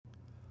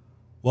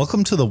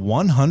Welcome to the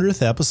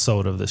 100th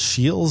episode of the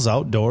Scheels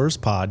Outdoors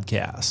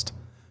podcast.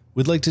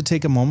 We'd like to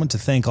take a moment to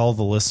thank all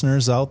the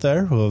listeners out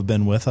there who have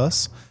been with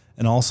us,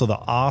 and also the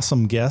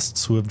awesome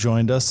guests who have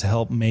joined us to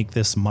help make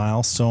this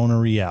milestone a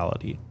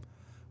reality.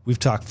 We've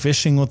talked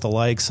fishing with the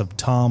likes of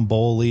Tom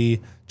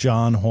Boley,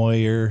 John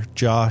Hoyer,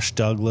 Josh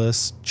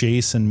Douglas,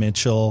 Jason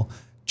Mitchell,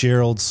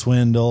 Gerald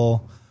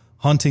Swindle,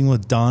 hunting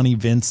with Donnie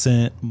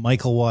Vincent,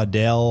 Michael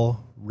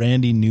Waddell,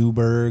 Randy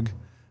Newberg,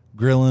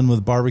 grilling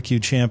with barbecue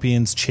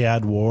champions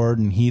Chad Ward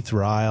and Heath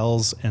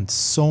Riles, and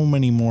so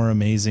many more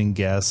amazing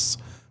guests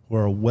who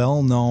are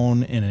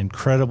well-known and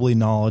incredibly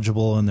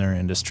knowledgeable in their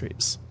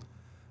industries.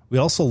 We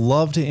also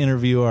love to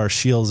interview our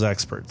Scheels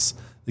experts,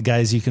 the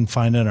guys you can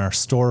find on our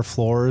store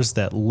floors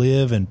that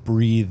live and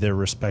breathe their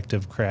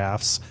respective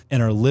crafts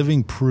and are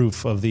living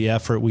proof of the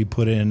effort we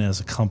put in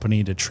as a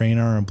company to train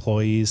our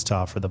employees to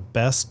offer the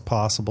best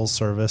possible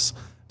service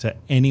to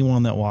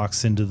anyone that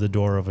walks into the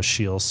door of a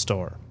Scheels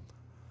store.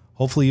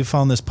 Hopefully you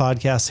found this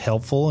podcast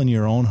helpful in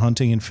your own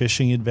hunting and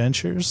fishing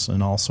adventures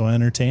and also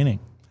entertaining.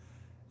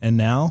 And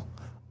now,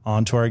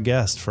 on to our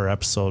guest for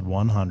episode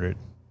 100.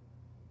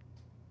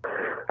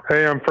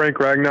 Hey, I'm Frank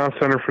Ragnow,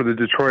 center for the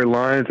Detroit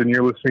Lions, and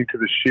you're listening to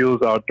the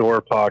Scheels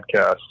Outdoor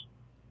podcast.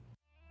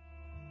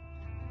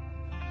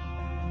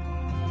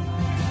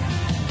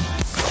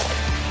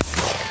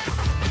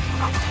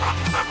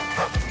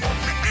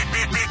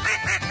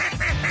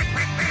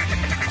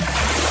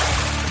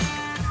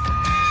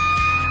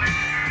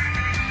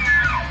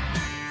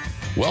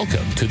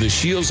 Welcome to the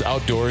Scheels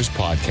Outdoors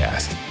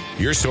podcast,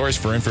 your source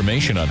for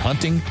information on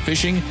hunting,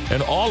 fishing,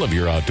 and all of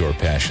your outdoor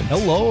passions.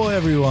 Hello,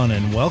 everyone,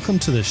 and welcome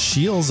to the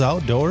Scheels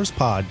Outdoors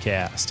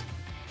podcast.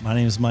 My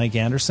name is Mike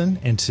Anderson,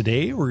 and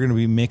today we're going to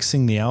be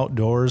mixing the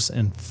outdoors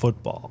and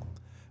football.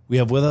 We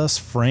have with us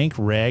Frank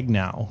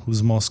Ragnow,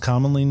 who's most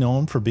commonly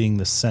known for being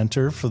the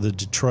center for the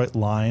Detroit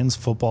Lions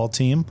football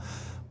team,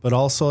 but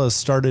also has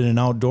started an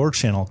outdoor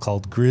channel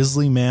called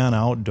Grizzly Man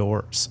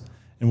Outdoors,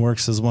 and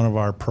works as one of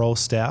our pro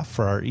staff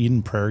for our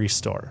Eden Prairie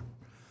store.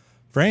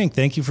 Frank,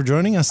 thank you for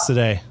joining us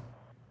today.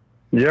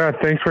 Yeah,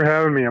 thanks for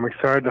having me. I'm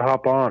excited to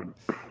hop on.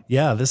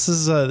 Yeah, this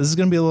is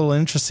going to be a little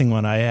interesting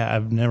one.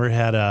 I've never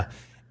had a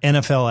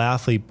NFL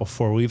athlete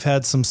before. We've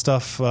had some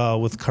stuff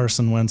with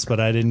Carson Wentz, but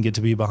I didn't get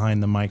to be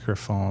behind the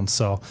microphone.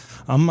 So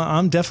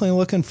I'm definitely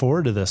looking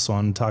forward to this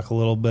one. Talk a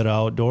little bit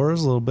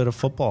outdoors, a little bit of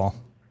football.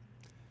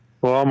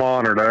 Well, I'm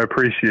honored. I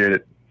appreciate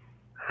it.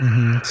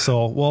 Mm-hmm.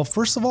 So, well,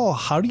 first of all,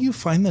 how do you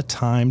find the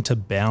time to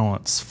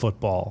balance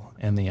football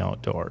and the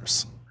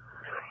outdoors?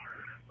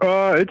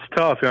 It's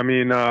tough. I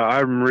mean,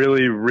 I'm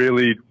really,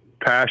 really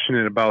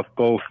passionate about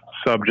both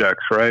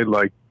subjects, right?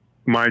 Like,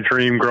 my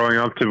dream growing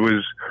up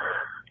was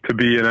to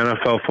be an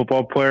NFL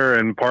football player,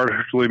 and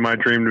partially my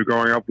dream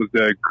growing up was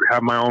to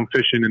have my own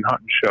fishing and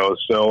hunting show.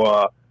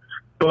 So,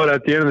 but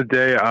at the end of the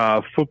day,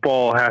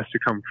 football has to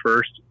come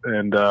first,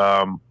 and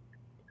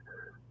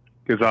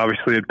because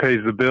obviously it pays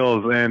the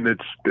bills, and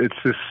it's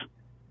just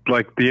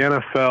like the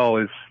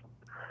NFL is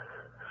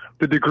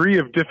the degree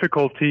of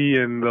difficulty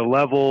and the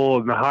level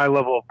and the high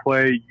level of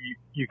play.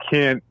 You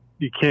can't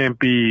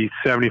be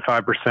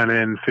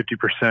 75% in,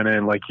 50%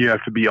 in. Like, you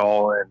have to be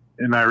all in,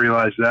 and I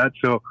realize that.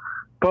 So,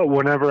 but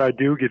whenever I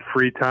do get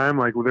free time,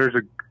 like, there's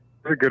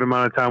a good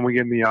amount of time we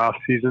get in the off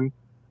season,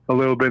 a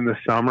little bit in the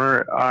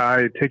summer,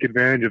 I take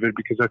advantage of it,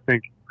 because I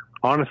think,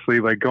 honestly,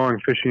 like, going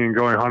fishing and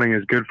going hunting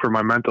is good for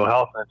my mental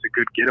health, and it's a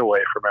good getaway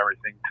from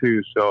everything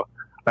too. So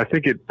I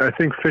think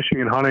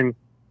fishing and hunting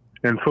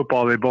and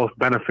football, they both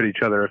benefit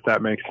each other, if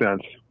that makes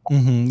sense.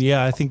 Mm-hmm.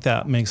 Yeah, I think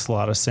that makes a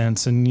lot of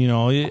sense. And,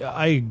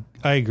 I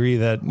agree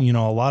that,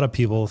 a lot of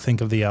people think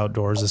of the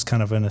outdoors as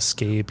kind of an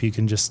escape. You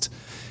can just,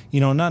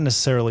 not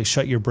necessarily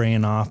shut your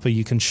brain off, but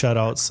you can shut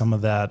out some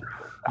of that,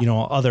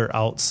 other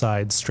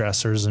outside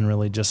stressors and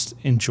really just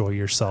enjoy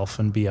yourself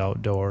and be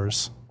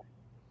outdoors.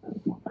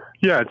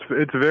 Yeah,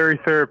 it's very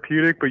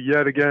therapeutic, but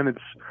yet again, it's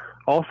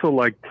also,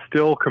 like,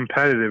 still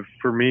competitive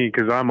for me,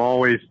 because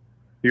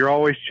you're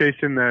always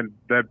chasing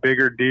that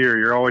bigger deer.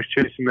 You're always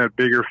chasing that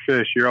bigger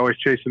fish. You're always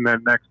chasing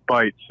that next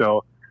bite.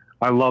 So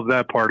I love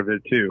that part of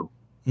it too.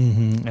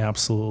 Mm-hmm,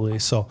 absolutely.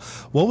 So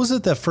what was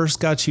it that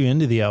first got you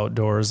into the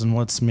outdoors, and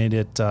what's made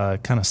it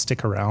kind of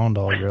stick around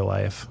all your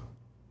life?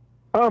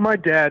 My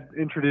dad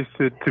introduced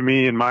it to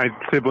me and my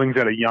siblings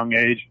at a young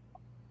age.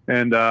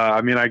 And,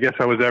 I guess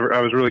I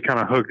was really kind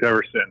of hooked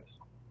ever since.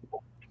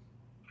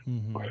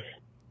 Mm-hmm.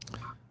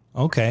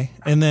 Okay.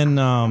 And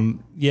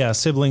then,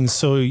 siblings.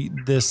 So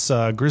this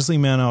Grizzly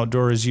Man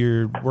Outdoors,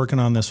 you're working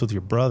on this with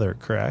your brother,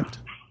 correct?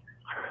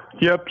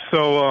 Yep.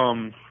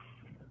 So,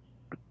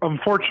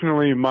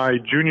 unfortunately, my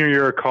junior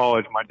year of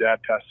college, my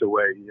dad passed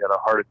away. He had a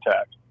heart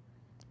attack.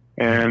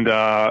 And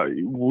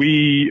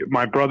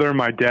my brother,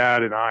 my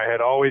dad, and I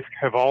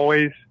have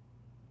always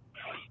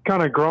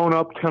kind of grown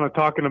up kind of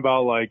talking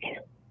about, like,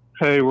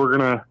 hey, you're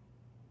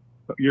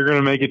going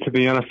to make it to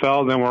the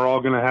NFL, then we're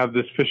all going to have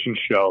this fishing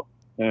show.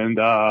 And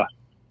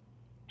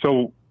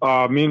so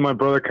me and my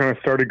brother kind of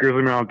started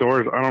Grizzly Man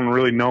Outdoors. I don't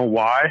really know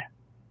why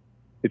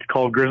it's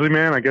called Grizzly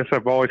Man. I guess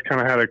I've always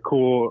kind of had a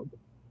cool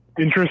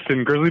interest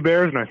in grizzly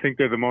bears, and I think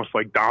they're the most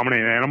like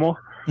dominant animal.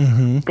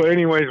 Mm-hmm. But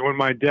anyways, when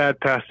my dad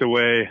passed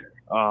away,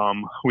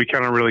 we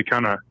kind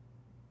of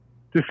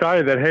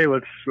decided that, hey,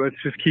 let's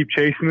just keep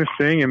chasing this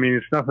thing. I mean,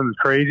 it's nothing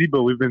crazy,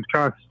 but we've been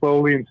kind of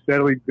slowly and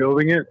steadily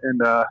building it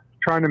and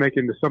trying to make it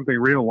into something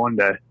real one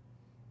day.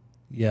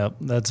 Yep,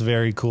 that's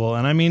very cool.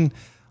 And I mean,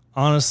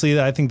 honestly,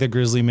 I think the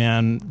grizzly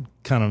man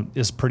kind of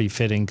is pretty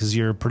fitting because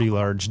you're a pretty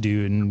large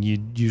dude and you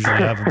usually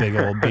have a big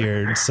old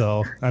beard.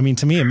 So, I mean,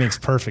 to me, it makes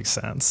perfect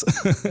sense.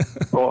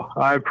 Well,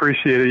 I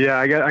appreciate it. Yeah,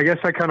 I guess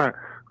I kind of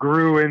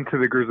grew into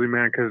the grizzly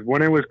man because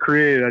when it was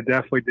created, I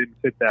definitely didn't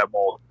fit that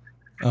mold.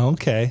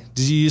 Okay.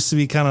 Did you used to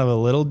be kind of a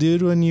little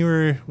dude when you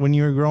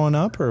were growing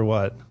up, or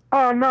what?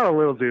 Oh, not a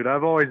little dude.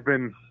 I've always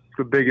been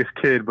the biggest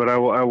kid, but I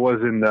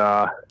wasn't,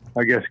 I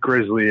guess,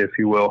 grizzly, if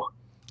you will.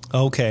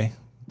 Okay.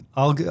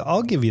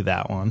 I'll give you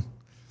that one.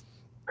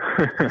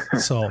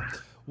 So,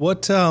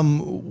 what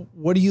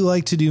do you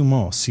like to do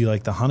most? Do you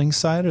like the hunting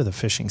side or the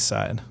fishing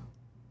side?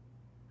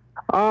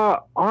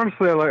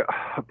 Honestly, I like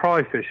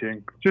probably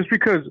fishing, just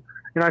because,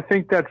 and I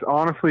think that's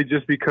honestly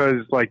just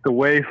because like the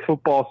way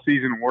football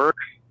season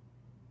works.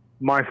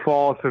 My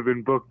falls have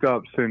been booked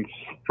up since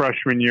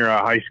freshman year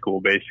of high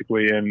school,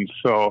 basically, and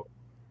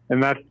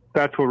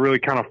that's what really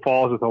kind of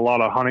falls with a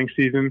lot of hunting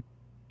season.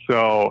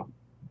 So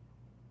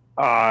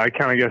I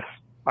kind of guess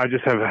I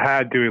just have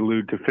had to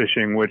allude to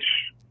fishing, which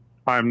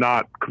I'm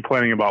not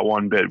complaining about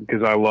one bit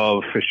because I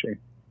love fishing.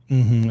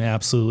 Mm-hmm,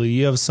 absolutely,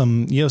 you have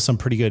some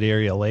pretty good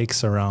area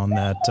lakes around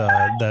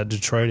that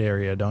Detroit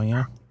area, don't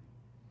you?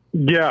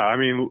 Yeah, I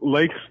mean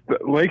Lake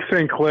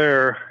St.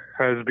 Clair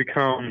has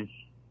become.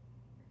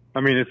 I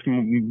mean, it's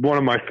one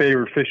of my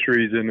favorite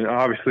fisheries, and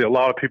obviously a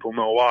lot of people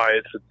know why.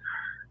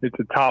 It's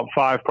a top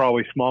 5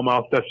 probably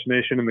smallmouth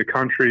destination in the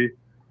country.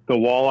 The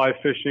walleye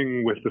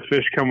fishing with the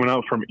fish coming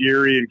up from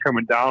Erie and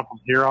coming down from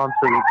Huron to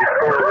the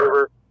Victoria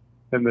River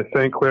and the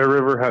St. Clair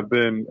River have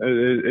been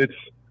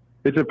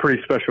it's a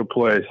pretty special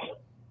place.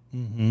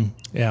 Mm-hmm.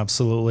 Yeah,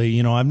 absolutely.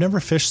 You know, I've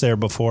never fished there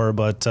before,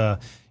 but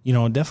you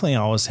know, definitely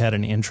always had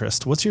an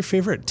interest. What's your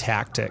favorite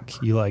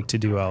tactic you like to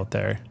do out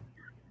there?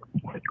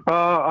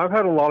 I've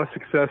had a lot of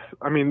success.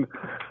 I mean,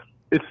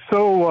 it's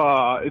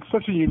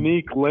such a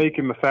unique lake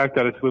in the fact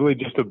that it's literally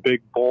just a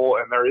big bowl,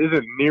 and there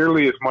isn't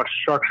nearly as much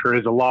structure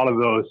as a lot of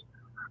those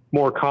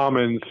more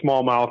common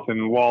smallmouth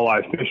and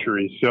walleye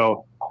fisheries.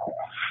 So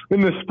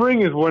in the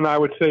spring is when I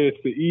would say it's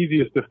the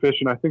easiest to fish,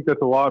 and I think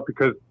that's a lot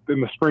because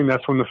in the spring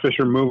that's when the fish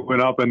are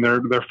moving up and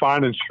they're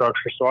finding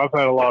structure. So I've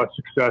had a lot of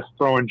success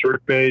throwing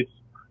jerk baits,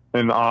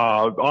 and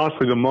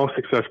honestly, the most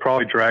success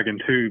probably dragging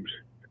tubes.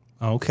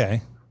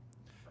 Okay.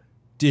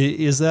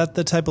 Is that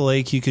the type of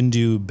lake you can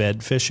do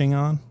bed fishing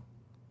on?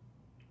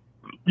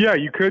 Yeah,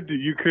 you could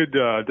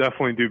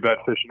definitely do bed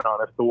fishing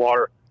on it. The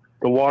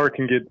water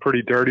can get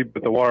pretty dirty,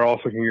 but the water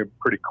also can get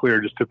pretty clear,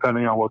 just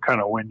depending on what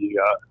kind of wind you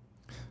got.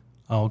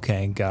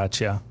 Okay,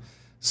 gotcha.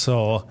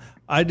 So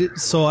I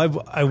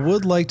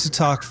would like to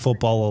talk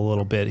football a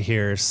little bit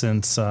here,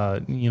 since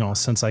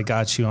since I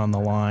got you on the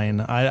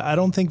line. I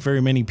don't think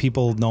very many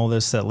people know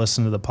this that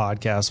listen to the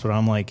podcast, but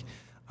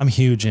I'm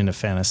huge into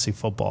fantasy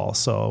football.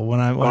 So when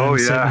I'm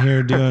sitting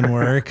here doing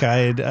work,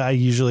 I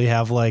usually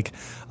have like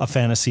a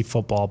fantasy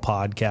football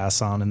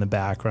podcast on in the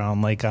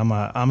background. Like I'm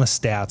a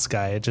stats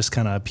guy. It just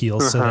kind of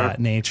appeals to that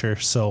nature.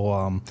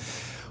 So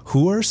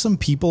who are some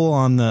people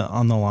on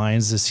the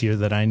lines this year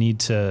that I need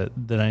to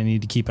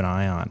keep an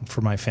eye on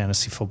for my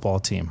fantasy football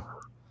team?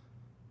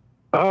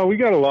 We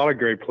got a lot of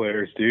great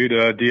players, dude.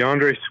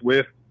 DeAndre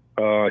Swift,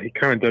 he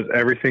kind of does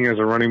everything as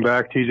a running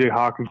back. TJ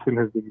Hawkinson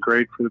has been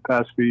great for the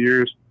past few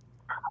years.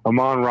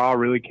 Amon-Ra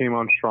really came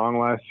on strong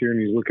last year, and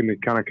he's looking to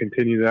kind of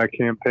continue that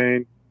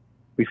campaign.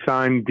 We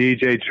signed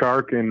DJ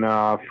Chark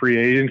in free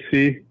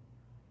agency,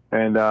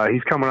 and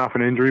he's coming off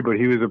an injury, but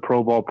he was a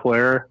Pro Bowl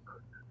player.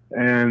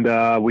 And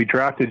we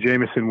drafted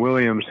Jameson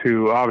Williams,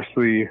 who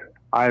obviously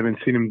I haven't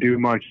seen him do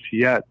much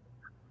yet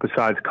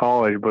besides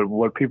college, but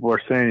what people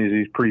are saying is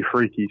he's pretty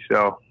freaky.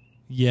 So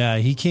yeah,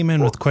 he came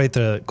in with quite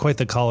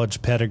the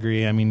college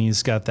pedigree. I mean,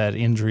 he's got that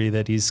injury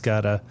that he's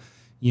got to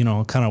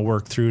kind of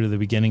work through to the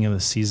beginning of the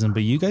season,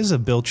 but you guys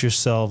have built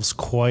yourselves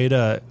quite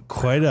a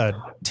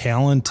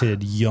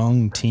talented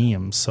young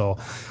team. So,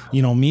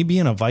 me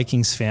being a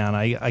Vikings fan,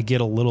 I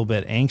get a little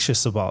bit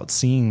anxious about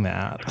seeing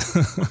that.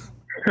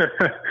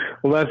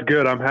 Well, that's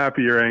good. I'm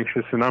happy you're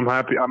anxious, and I'm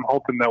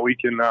hoping that we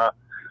can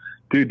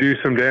do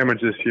some damage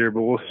this year,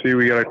 but we'll see.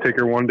 We got to take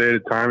her one day at a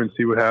time and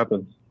see what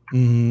happens.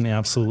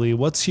 Absolutely.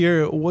 What's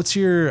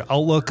your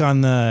outlook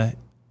on the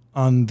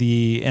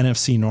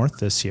NFC North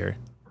this year?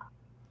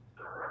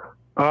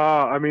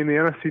 I mean, the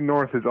NFC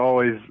North is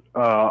always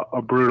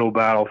a brutal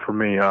battle for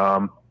me.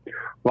 A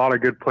lot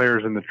of good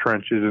players in the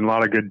trenches and a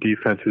lot of good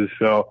defenses,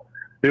 so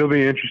it'll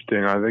be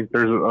interesting. I think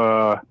there's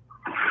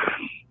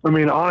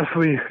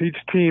honestly, each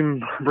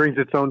team brings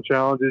its own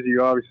challenges.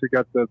 You obviously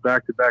got the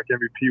back-to-back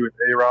MVP with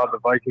A-Rod. The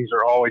Vikings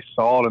are always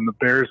solid, and the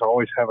Bears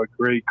always have a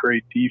great,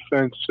 great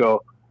defense.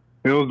 So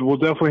we'll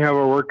definitely have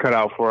our work cut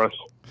out for us.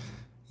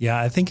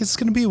 Yeah, I think it's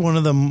going to be one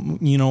of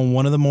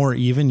the more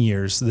even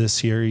years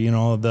this year.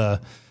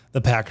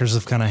 the Packers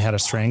have kind of had a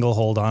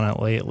stranglehold on it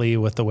lately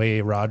with the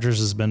way Rodgers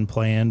has been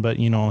playing. But,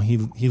 he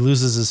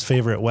loses his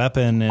favorite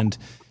weapon, and,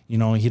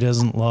 he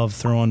doesn't love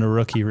throwing to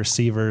rookie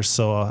receivers.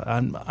 So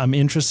I'm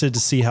interested to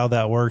see how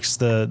that works.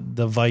 The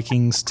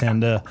Vikings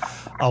tend to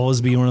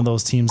always be one of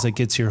those teams that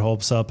gets your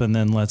hopes up and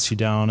then lets you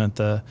down at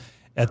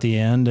the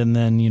end. And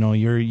then,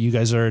 you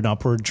guys are an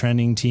upward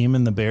trending team,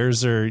 and the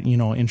Bears are,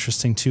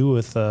 interesting too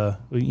with,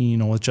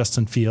 with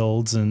Justin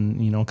Fields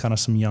and, kind of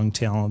some young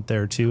talent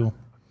there too.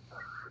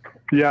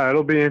 Yeah,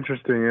 it'll be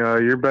interesting.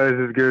 Your bet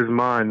is as good as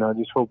mine. I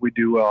just hope we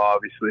do well,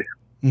 obviously.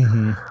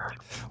 Mm-hmm.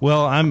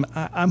 Well, I'm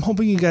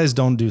hoping you guys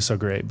don't do so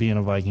great being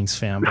a Vikings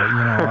fan, but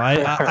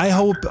I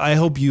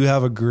hope you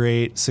have a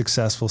great,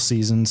 successful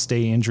season,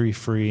 stay injury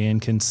free, and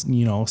can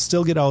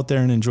still get out there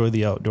and enjoy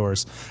the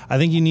outdoors. I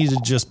think you need to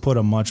just put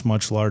a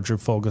much larger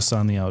focus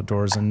on the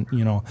outdoors, and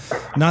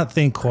not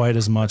think quite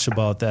as much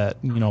about that.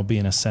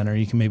 Being a center,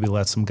 you can maybe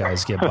let some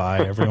guys get by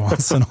every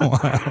once in a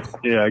while.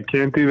 Yeah, I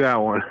can't do that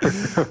one.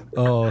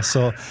 Oh,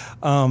 so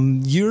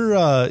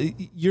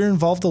you're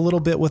involved a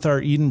little bit with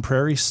our Eden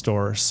Prairie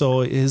store.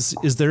 So is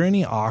there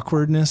any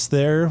awkwardness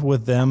there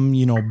with them,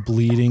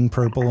 bleeding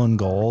purple and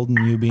gold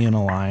and you being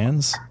a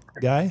Lions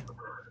guy?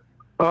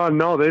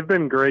 No, they've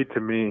been great to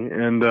me.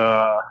 And,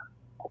 a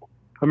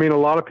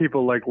lot of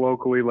people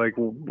locally,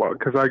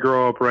 because I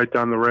grow up right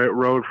down the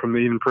road from the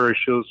Eden Prairie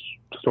Shields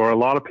store, a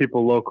lot of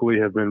people locally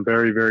have been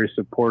very, very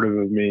supportive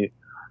of me.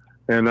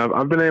 And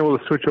I've been able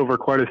to switch over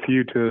quite a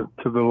few to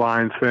the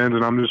Lions fans,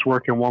 and I'm just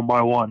working one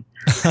by one,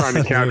 trying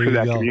to capture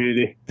that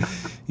community.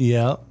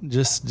 Yeah,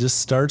 just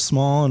start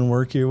small and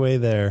work your way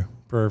there.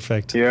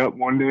 Perfect. Yeah,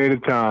 one day at a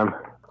time.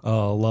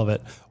 Oh, love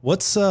it.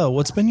 What's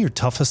been your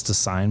toughest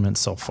assignment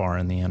so far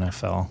in the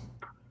NFL?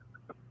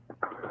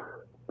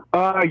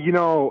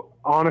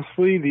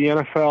 Honestly, the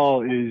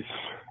NFL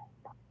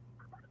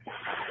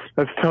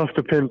that's tough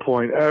to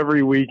pinpoint.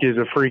 Every week is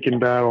a freaking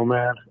battle,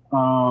 man.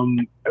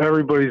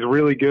 Everybody's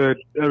really good.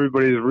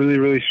 Everybody's really,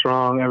 really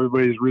strong.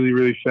 Everybody's really,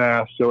 really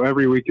fast. So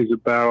every week is a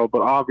battle.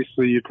 But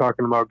obviously, you're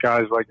talking about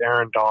guys like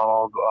Aaron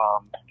Donald,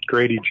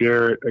 Grady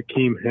Jarrett,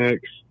 Akeem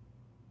Hicks.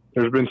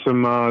 There's been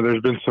some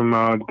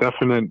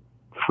definite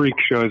freak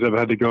shows I've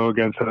had to go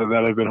against that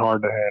have been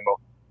hard to handle.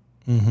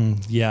 Mm-hmm.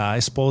 Yeah, I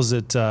suppose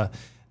it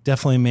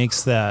definitely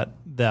makes that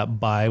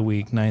bye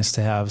week nice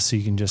to have, so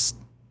you can just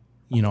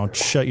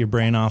shut your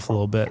brain off a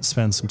little bit,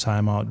 spend some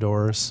time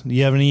outdoors. Do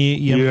you have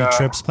any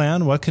trips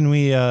planned? What can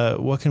we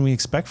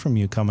expect from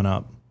you coming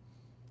up?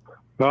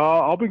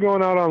 I'll be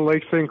going out on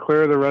Lake St.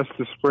 Clair the rest of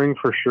the spring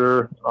for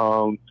sure.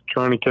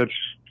 Trying to catch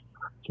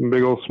some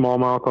big old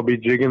smallmouth. I'll be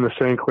jigging the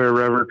St. Clair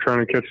River,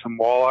 trying to catch some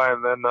walleye.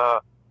 And then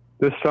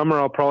this summer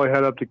I'll probably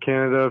head up to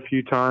Canada a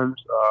few times.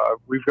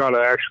 We've got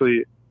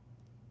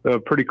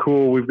pretty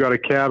cool. We've got a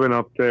cabin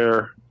up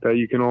there that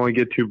you can only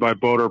get to by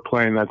boat or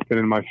plane. That's been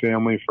in my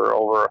family for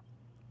over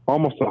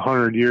almost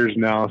 100 years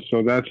now.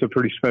 So that's a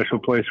pretty special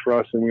place for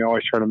us. And we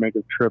always try to make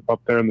a trip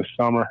up there in the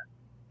summer.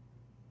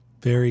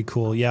 Very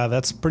cool. Yeah.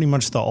 That's pretty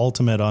much the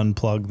ultimate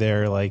unplug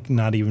there. Like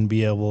not even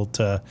be able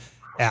to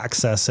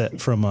access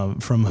it from a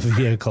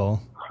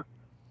vehicle.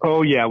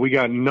 Oh yeah. We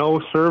got no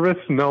service,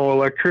 no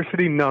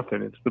electricity,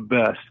 nothing. It's the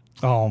best.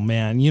 Oh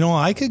man.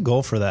 I could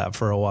go for that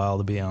for a while,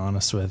 to be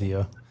honest with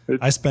you.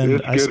 I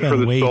spend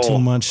way too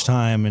much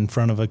time in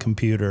front of a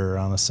computer or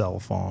on a cell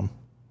phone.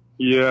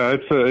 Yeah,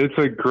 it's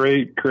a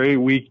great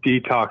week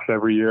detox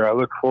every year. I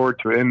look forward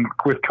to it. And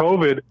with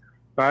COVID,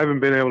 I haven't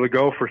been able to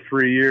go for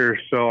 3 years,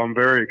 so I'm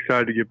very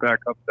excited to get back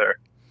up there.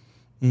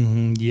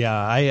 Mm-hmm. Yeah,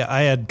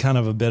 I had kind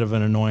of a bit of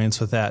an annoyance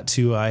with that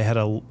too. I had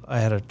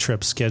a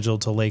trip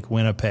scheduled to Lake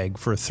Winnipeg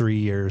for 3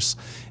 years,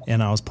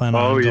 and I was planning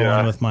on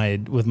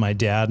going with my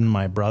dad and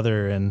my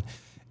brother,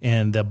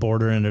 and the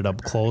border ended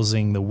up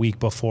closing the week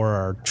before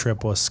our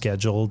trip was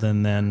scheduled.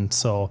 And then,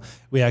 so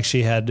we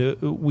actually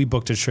we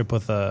booked a trip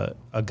with a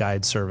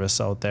guide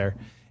service out there.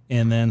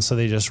 And then, so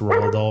they just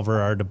rolled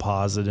over our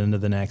deposit into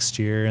the next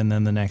year. And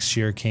then the next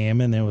year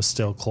came and it was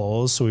still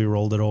closed. So we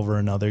rolled it over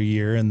another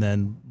year and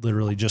then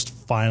literally just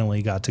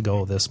finally got to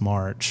go this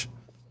March.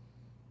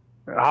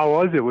 How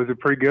was it? Was it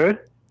pretty good?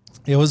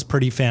 It was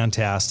pretty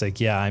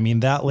fantastic. Yeah. I mean,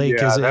 that lake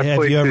have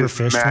you ever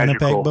fished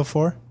magical. Winnipeg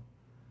before?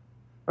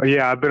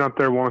 Yeah, I've been up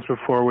there once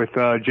before with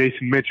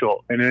Jason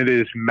Mitchell, and it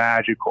is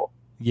magical.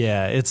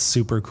 Yeah, it's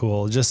super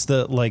cool. Just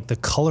the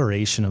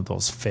coloration of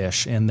those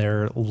fish and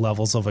their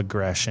levels of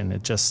aggression.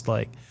 It just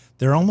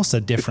they're almost a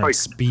different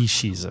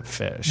species of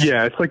fish.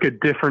 Yeah, it's like a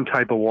different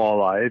type of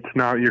walleye. It's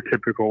not your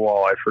typical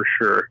walleye for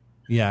sure.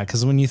 Yeah,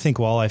 because when you think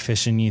walleye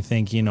fishing, you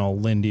think,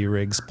 Lindy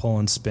rigs,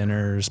 pulling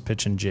spinners,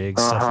 pitching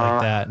jigs, stuff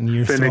like that. And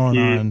you're throwing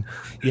on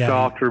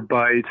softer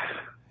bites.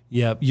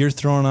 Yep, you're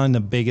throwing on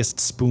the biggest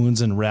spoons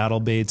and rattle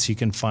baits you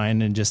can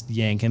find and just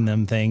yanking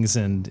them things,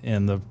 and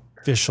the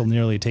fish will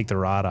nearly take the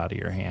rod out of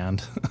your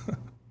hand.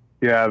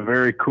 Yeah,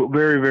 very cool.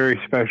 Very, very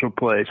special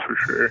place for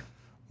sure.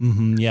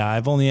 Mm-hmm, yeah,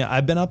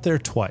 I've been up there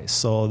twice.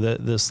 So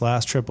this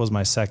last trip was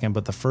my second,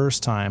 but the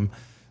first time,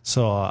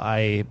 so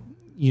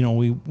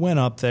we went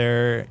up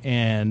there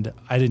and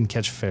I didn't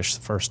catch a fish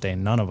the first day.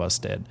 None of us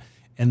did.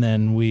 And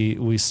then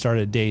we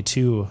started day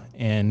 2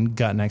 and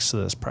got next to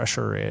this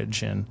pressure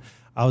ridge, and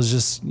I was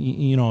just,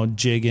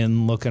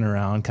 jigging, looking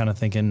around, kind of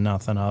thinking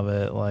nothing of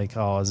it. Like,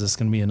 oh, is this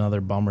going to be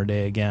another bummer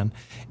day again?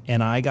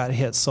 And I got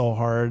hit so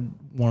hard.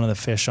 One of that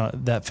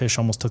fish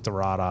almost took the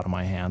rod out of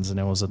my hands, and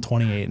it was a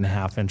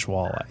 28.5-inch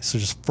walleye. So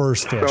just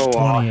first fish, So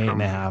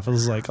 28.5. It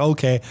was like,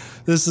 okay,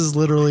 this is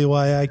literally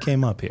why I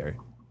came up here.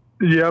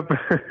 Yep.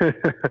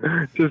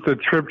 Just a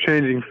trip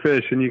changing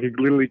fish, and you could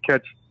literally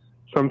catch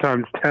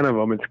sometimes 10 of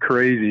them. It's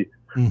crazy.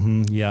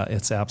 Mm-hmm. Yeah,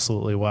 it's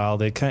absolutely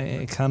wild. It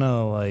kind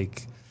of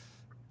like,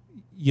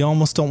 you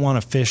almost don't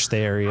want to fish the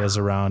areas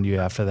around you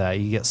after that.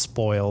 You get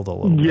spoiled a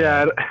little bit.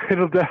 Yeah,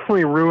 it'll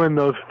definitely ruin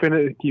those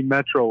finicky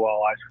metro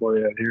walleyes for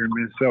you here in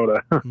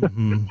Minnesota.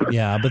 Mm-hmm.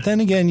 Yeah, but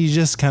then again, you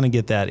just kind of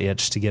get that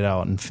itch to get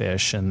out and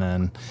fish. And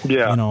then,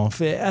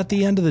 at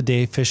the end of the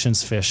day,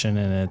 fishing's fishing,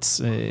 and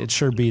it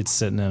sure beats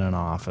sitting in an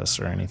office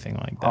or anything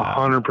like that.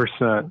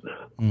 100%.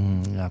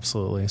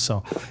 Absolutely.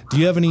 So do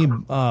you have any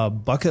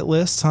bucket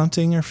list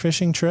hunting or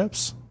fishing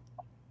trips?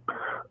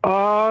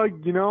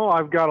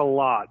 I've got a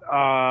lot.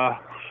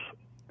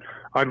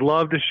 I'd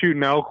love to shoot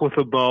an elk with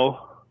a bow.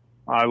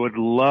 I would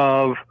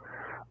love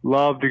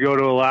to go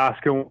to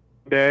Alaska one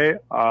day.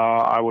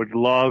 I would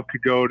love to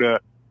go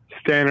to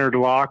Standard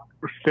Rock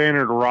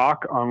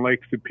on Lake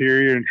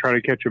Superior and try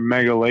to catch a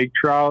mega lake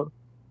trout.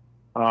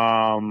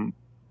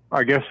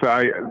 I guess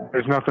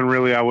there's nothing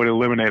really I would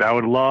eliminate. I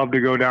would love to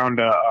go down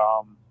to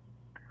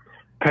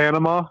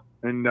Panama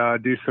and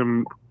do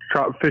some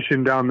trout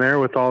fishing down there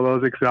with all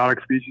those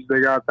exotic species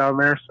they got down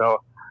there.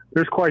 So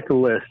there's quite the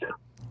list.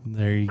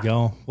 There you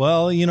go.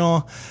 Well, go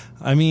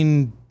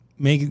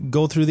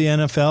through the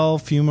NFL a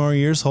few more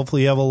years.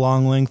 Hopefully you have a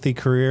long, lengthy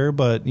career.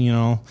 But,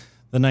 the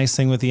nice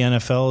thing with the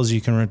NFL is you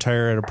can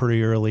retire at a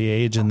pretty early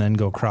age and then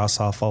go cross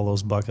off all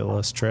those bucket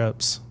list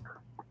trips.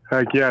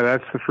 Heck yeah,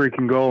 that's the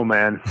freaking goal,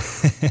 man.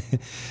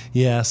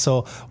 Yeah.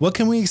 So what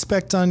can we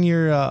expect on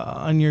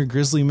your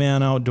Grizzly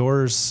Man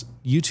Outdoors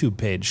YouTube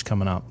page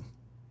coming up?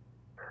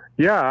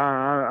 Yeah,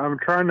 I'm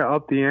trying to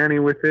up the ante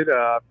with it.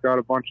 I've got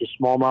a bunch of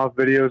smallmouth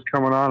videos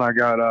coming on. I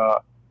got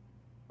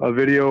a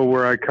video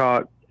where I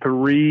caught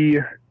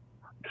 3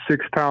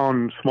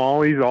 6-pound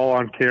smallies all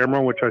on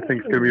camera, which I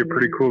think is going to be a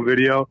pretty cool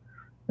video.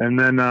 And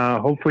then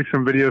hopefully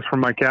some videos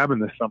from my cabin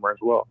this summer as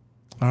well.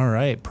 All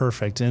right,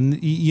 perfect. And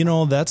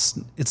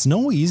it's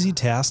no easy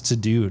task to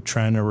do,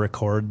 trying to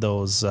record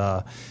those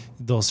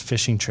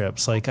fishing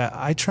trips. Like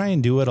I try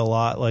and do it a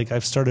lot. Like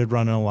I've started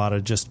running a lot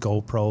of just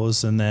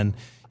GoPros and then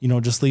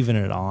just leaving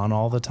it on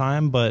all the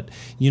time. But,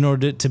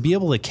 to be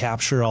able to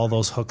capture all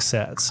those hook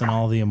sets and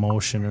all the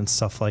emotion and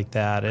stuff like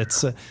that,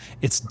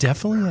 it's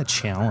definitely a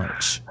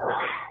challenge.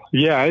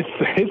 Yeah,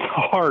 it's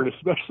hard,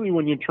 especially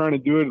when you're trying to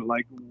do it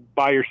like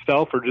by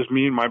yourself or just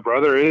me and my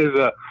brother. It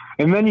is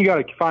and then you got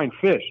to find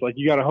fish. Like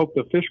you got to hope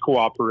the fish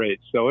cooperate.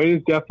 So it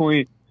is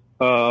definitely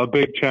a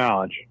big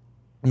challenge.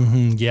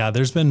 Mm-hmm. Yeah,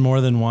 there's been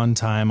more than one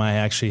time I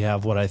actually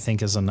have what I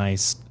think is a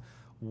nice,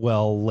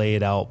 well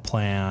laid out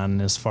plan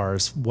as far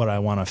as what I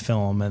want to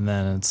film, and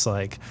then it's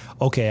like,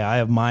 okay, I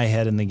have my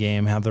head in the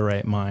game, have the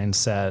right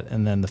mindset,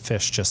 and then the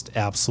fish just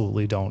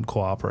absolutely don't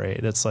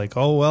cooperate. It's like,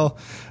 oh well,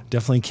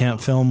 definitely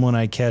can't film when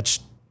I catch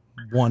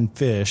one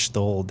fish the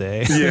whole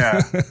day.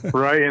 Yeah,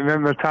 right. And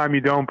then the time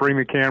you don't bring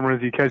the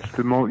cameras, you catch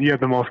you have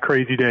the most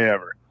crazy day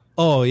ever.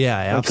 Oh yeah,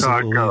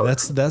 absolutely.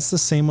 That's the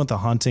same with the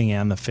hunting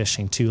and the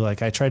fishing too.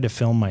 Like I tried to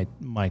film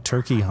my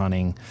turkey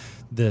hunting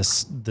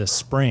this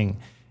spring.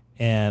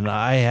 And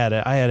I had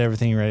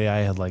everything ready. I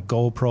had like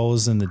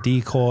GoPros and the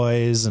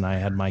decoys, and I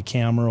had my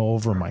camera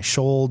over my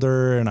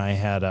shoulder, and I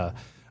had a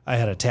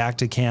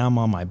Tacticam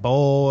on my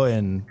bow,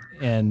 and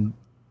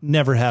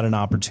never had an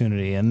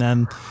opportunity. And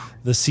then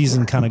the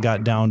season kind of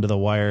got down to the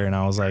wire, and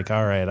I was like,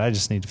 all right, I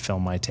just need to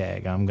film my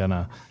tag. I'm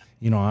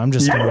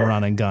just gonna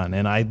run and gun.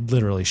 And I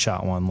literally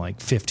shot one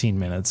like 15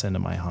 minutes into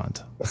my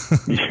hunt.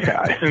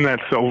 Yeah, isn't that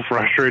so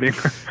frustrating?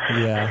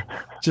 Yeah,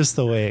 just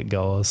the way it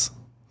goes.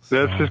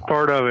 That's just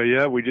part of it.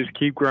 Yeah, we just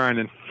keep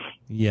grinding.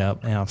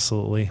 Yep,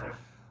 absolutely.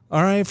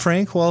 All right,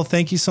 Frank. Well,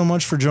 thank you so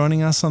much for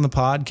joining us on the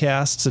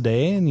podcast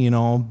today.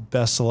 And,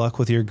 best of luck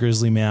with your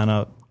Grizzly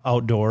Man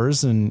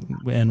Outdoors and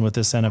with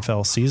this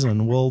NFL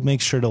season. We'll make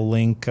sure to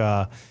link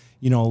your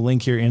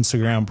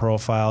Instagram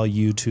profile,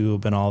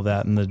 YouTube, and all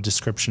that in the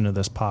description of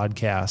this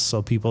podcast,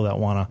 so people that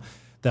want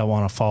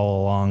to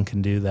follow along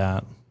can do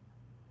that.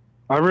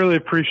 I really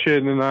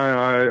appreciate it, and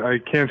I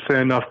can't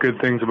say enough good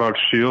things about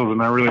Shields,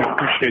 and I really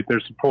appreciate their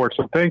support.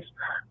 So thanks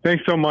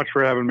so much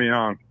for having me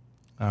on.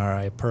 All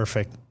right,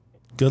 perfect.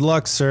 Good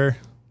luck, sir.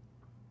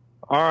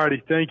 All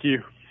righty, thank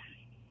you.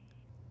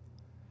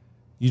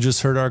 You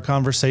just heard our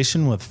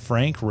conversation with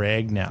Frank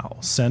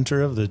Ragnow,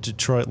 center of the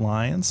Detroit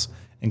Lions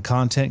and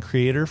content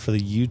creator for the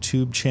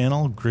YouTube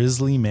channel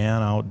Grizzly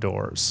Man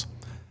Outdoors.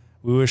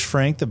 We wish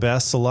Frank the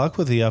best of luck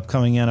with the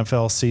upcoming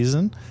NFL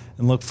season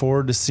and look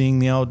forward to seeing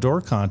the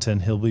outdoor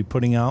content he'll be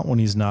putting out when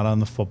he's not on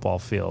the football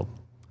field.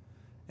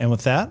 And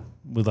with that,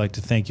 we'd like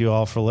to thank you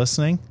all for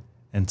listening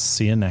and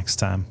see you next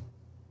time.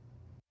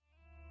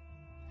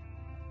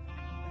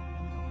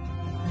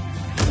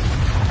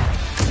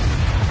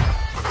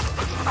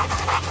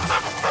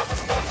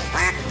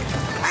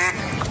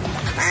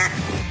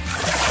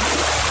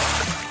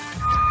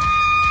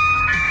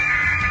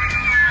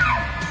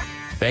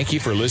 Thank you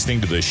for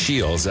listening to the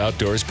Scheels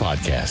Outdoors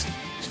Podcast.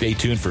 Stay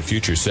tuned for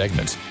future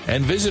segments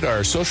and visit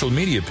our social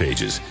media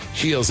pages,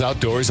 Scheels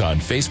Outdoors on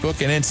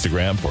Facebook and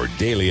Instagram for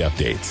daily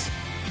updates.